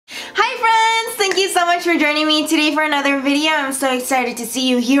thank you so much for joining me today for another video. I'm so excited to see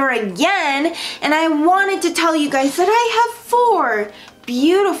you here again. And I wanted to tell you guys that I have 4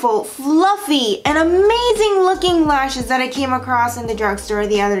 beautiful, fluffy, and amazing looking lashes that I came across in the drugstore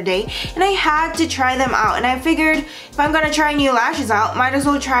the other day, and I had to try them out. And I figured if I'm gonna try new lashes out, might as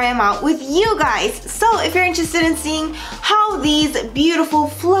well try them out with you guys. So if you're interested in seeing how these beautiful,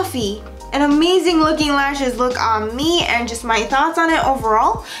 fluffy, and amazing looking lashes look on me and just my thoughts on it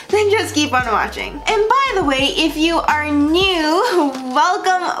overall, then just keep on watching. And by the way, if you are new,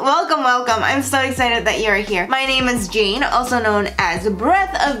 welcome, welcome, welcome. I'm so excited that you're here. My name is Jane, also known as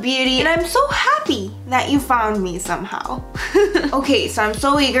Breath of Beauty, and I'm so happy that you found me somehow. Okay, so I'm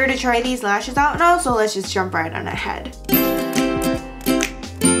so eager to try these lashes out now, so let's just jump right on ahead.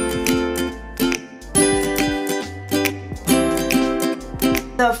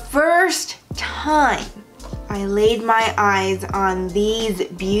 The first time I laid my eyes on these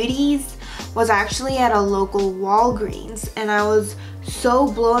beauties was actually at a local Walgreens, and I was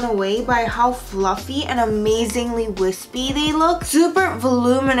so blown away by how fluffy and amazingly wispy they look. Super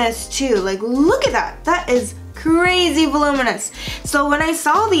voluminous too. Like, look at that. That is crazy voluminous. So when I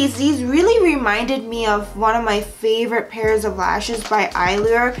saw these really reminded me of one of my favorite pairs of lashes by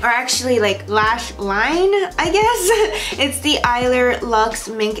Eyelure, or actually like lash line, I guess. It's the Eyelure Luxe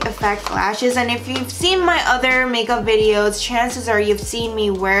Mink Effect lashes, and if you've seen my other makeup videos, chances are you've seen me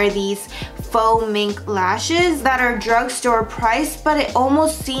wear these faux mink lashes that are drugstore priced, but it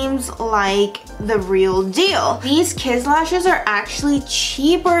almost seems like the real deal. These Kiss lashes are actually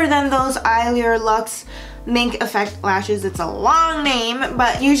cheaper than those Eyelure Luxe Mink Effect lashes. It's a long name,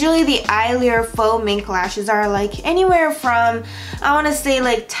 but usually the Eyelure Faux Mink lashes are like anywhere from, I want to say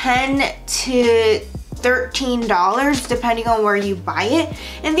like $10 to $13 depending on where you buy it.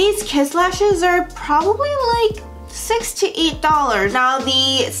 And these Kiss lashes are probably like $6 to $8. Now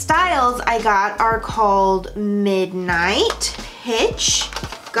the styles I got are called Midnight, Pitch,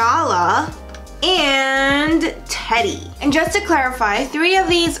 Gala, and Teddy. And just to clarify, 3 of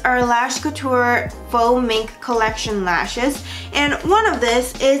these are Lash Couture Faux Mink Collection lashes, and one of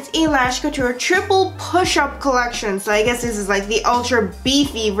this is a Lash Couture Triple Push-Up Collection. So I guess this is like the ultra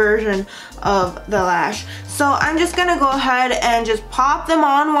beefy version of the lash. So I'm just gonna go ahead and just pop them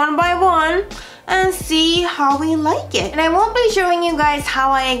on one by one and see how we like it. And I won't be showing you guys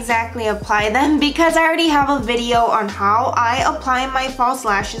how I exactly apply them because I already have a video on how I apply my false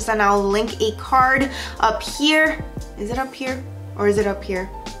lashes, and I'll link a card up here. Is it up here or is it up here?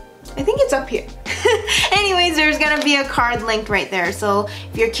 I think it's up here. Anyways, there's gonna be a card linked right there. So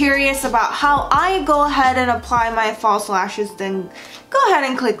if you're curious about how I go ahead and apply my false lashes, then go ahead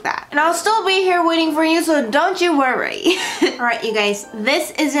and click that. And I'll still be here waiting for you, so don't you worry. Alright you guys,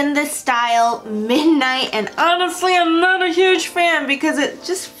 this is in the style Midnight, and honestly I'm not a huge fan because it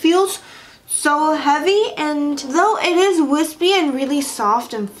just feels so heavy, and though it is wispy and really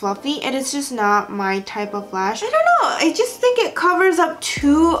soft and fluffy, it is just not my type of lash. I don't know, I just think it covers up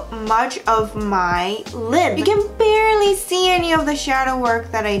too much of my lid. You can barely see any of the shadow work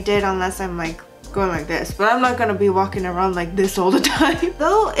that I did unless I'm like going like this, but I'm not gonna be walking around like this all the time.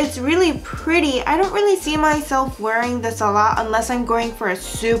 Though it's really pretty, I don't really see myself wearing this a lot unless I'm going for a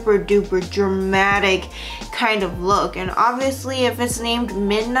super duper dramatic kind of look. And obviously if it's named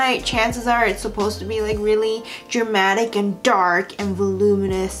Midnight, chances are it's supposed to be like really dramatic and dark and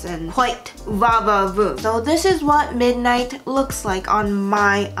voluminous and quite va-va-voom. So this is what Midnight looks like on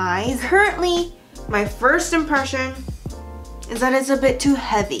my eyes. Currently, my first impression is that it's a bit too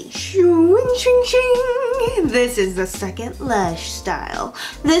heavy. Shing, shing, shing. This is the second lash style.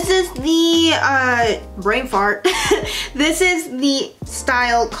 This is the brain fart. This is the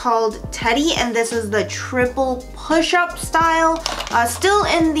style called Teddy, and this is the triple push-up style. Still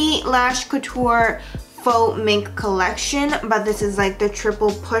in the Lash Couture Faux Mink collection, but this is like the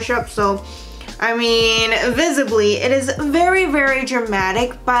triple push-up. So I mean, visibly, it is very, very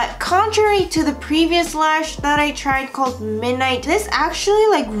dramatic, but contrary to the previous lash that I tried called Midnight, this actually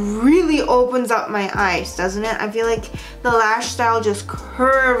like really opens up my eyes, doesn't it? I feel like the lash style just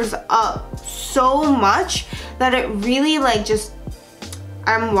curves up so much that it really like just,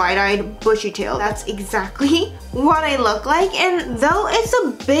 I'm wide-eyed, bushy-tailed. That's exactly what I look like, and though it's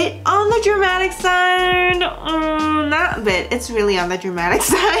a bit on the dramatic side, not a bit, it's really on the dramatic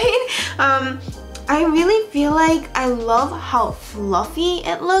side. I really feel like I love how fluffy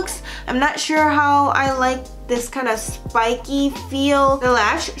it looks. I'm not sure how I like this kind of spiky feel. The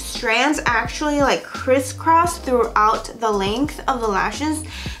lash strands actually like crisscross throughout the length of the lashes,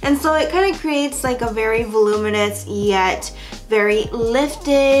 and so it kind of creates like a very voluminous yet very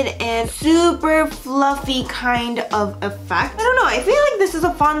lifted and super fluffy kind of effect. I don't know, I feel like this is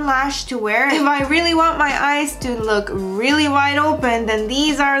a fun lash to wear. If I really want my eyes to look really wide open, then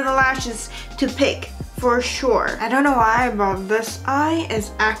these are the lashes to pick for sure. I don't know why, but this eye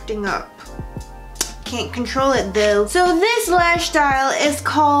is acting up. Can't control it though. So this lash style is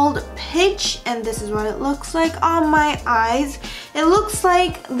called Pitch, and this is what it looks like on my eyes. It looks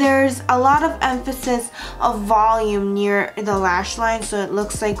like there's a lot of emphasis of volume near the lash line, so it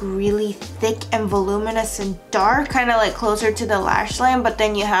looks like really thick and voluminous and dark, kind of like closer to the lash line, but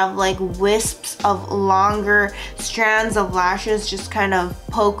then you have like wisps of longer strands of lashes just kind of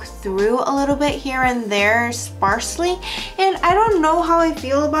poke through a little bit here and there sparsely. And I don't know how I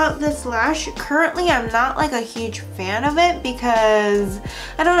feel about this lash. Currently, I'm not like a huge fan of it because,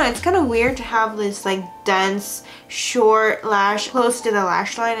 I don't know, it's kind of weird to have this like dense, short lash close to the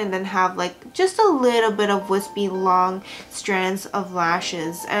lash line and then have like just a little bit of wispy long strands of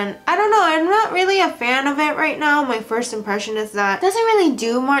lashes. And I don't know, I'm not really a fan of it right now. My first impression is that it doesn't really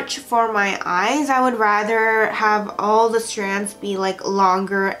do much for my eyes. I would rather have all the strands be like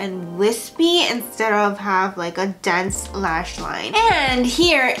longer and wispy instead of have like a dense lash line. And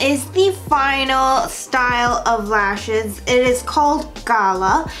here is the final style of lashes. It is called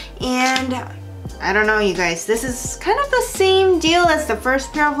Gala, and I don't know, you guys, this is kind of the same deal as the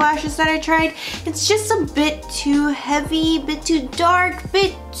first pair of lashes that I tried. It's just a bit too heavy, bit too dark,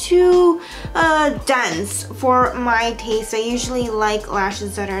 bit too dense for my taste. I usually like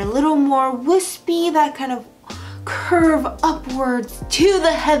lashes that are a little more wispy, that kind of curve upwards to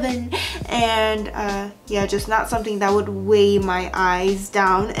the heaven, and yeah, just not something that would weigh my eyes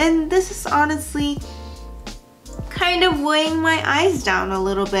down. And this is honestly kind of weighing my eyes down a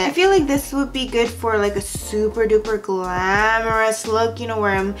little bit. I feel like this would be good for like a super duper glamorous look, you know,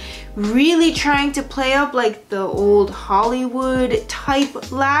 where I'm really trying to play up like the old Hollywood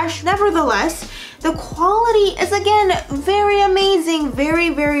type lash. Nevertheless, the quality is again very amazing,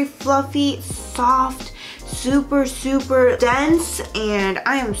 very fluffy, soft, super dense, and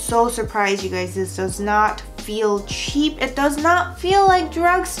I am so surprised, you guys. This does not feel cheap. It does not feel like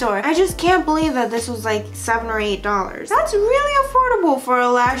drugstore. I just can't believe that this was like $7 or $8. That's really affordable for a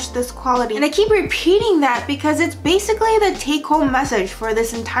lash this quality. And I keep repeating that because it's basically the take-home message for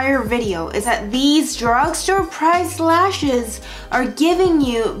this entire video, is that these drugstore price lashes are giving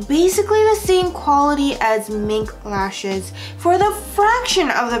you basically the same quality as mink lashes for the fraction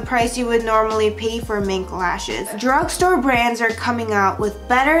of the price you would normally pay for mink lashes. Drugstore brands are coming out with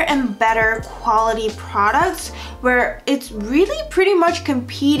better and better quality products where it's really pretty much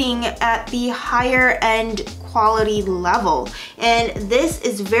competing at the higher end quality level, and this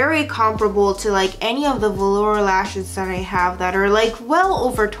is very comparable to like any of the velour lashes that I have that are like well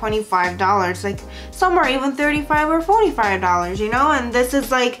over $25, like some are even $35 or $45, you know, and this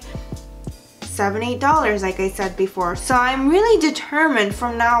is like $7, $8 like I said before. So I'm really determined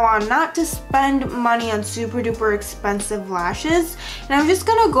from now on not to spend money on super duper expensive lashes, and I'm just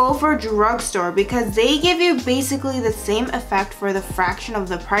gonna go for drugstore because they give you basically the same effect for the fraction of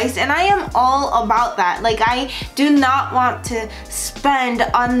the price, and I am all about that. Like, I do not want to spend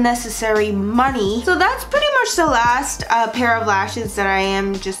unnecessary money. So that's pretty much the last pair of lashes that I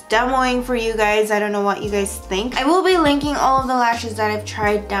am just demoing for you guys. I don't know what you guys think. I will be linking all of the lashes that I've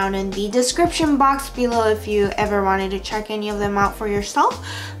tried down in the description box below if you ever wanted to check any of them out for yourself.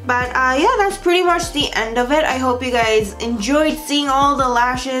 But yeah, that's pretty much the end of it. I hope you guys enjoyed seeing all the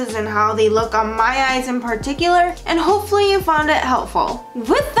lashes and how they look on my eyes in particular, and hopefully you found it helpful.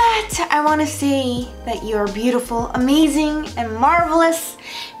 With that, I want to say that you're beautiful, amazing, and marvelous.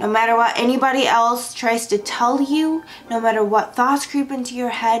 No matter what anybody else tries to tell you, no matter what thoughts creep into your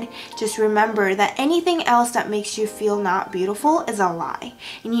head, just remember that anything else that makes you feel not beautiful is a lie.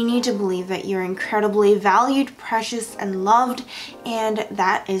 And you need to believe that you're incredibly valued, precious, and loved, and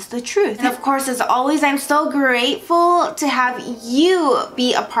that is the truth. And of course, as always, I'm so grateful to have you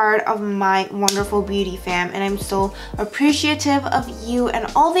be a part of my wonderful beauty fam, and I'm so appreciative of you and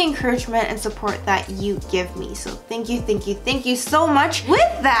all the encouragement and support that you give me. So thank you so much. With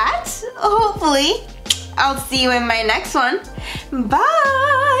that, hopefully I'll see you in my next one.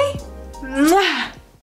 Bye!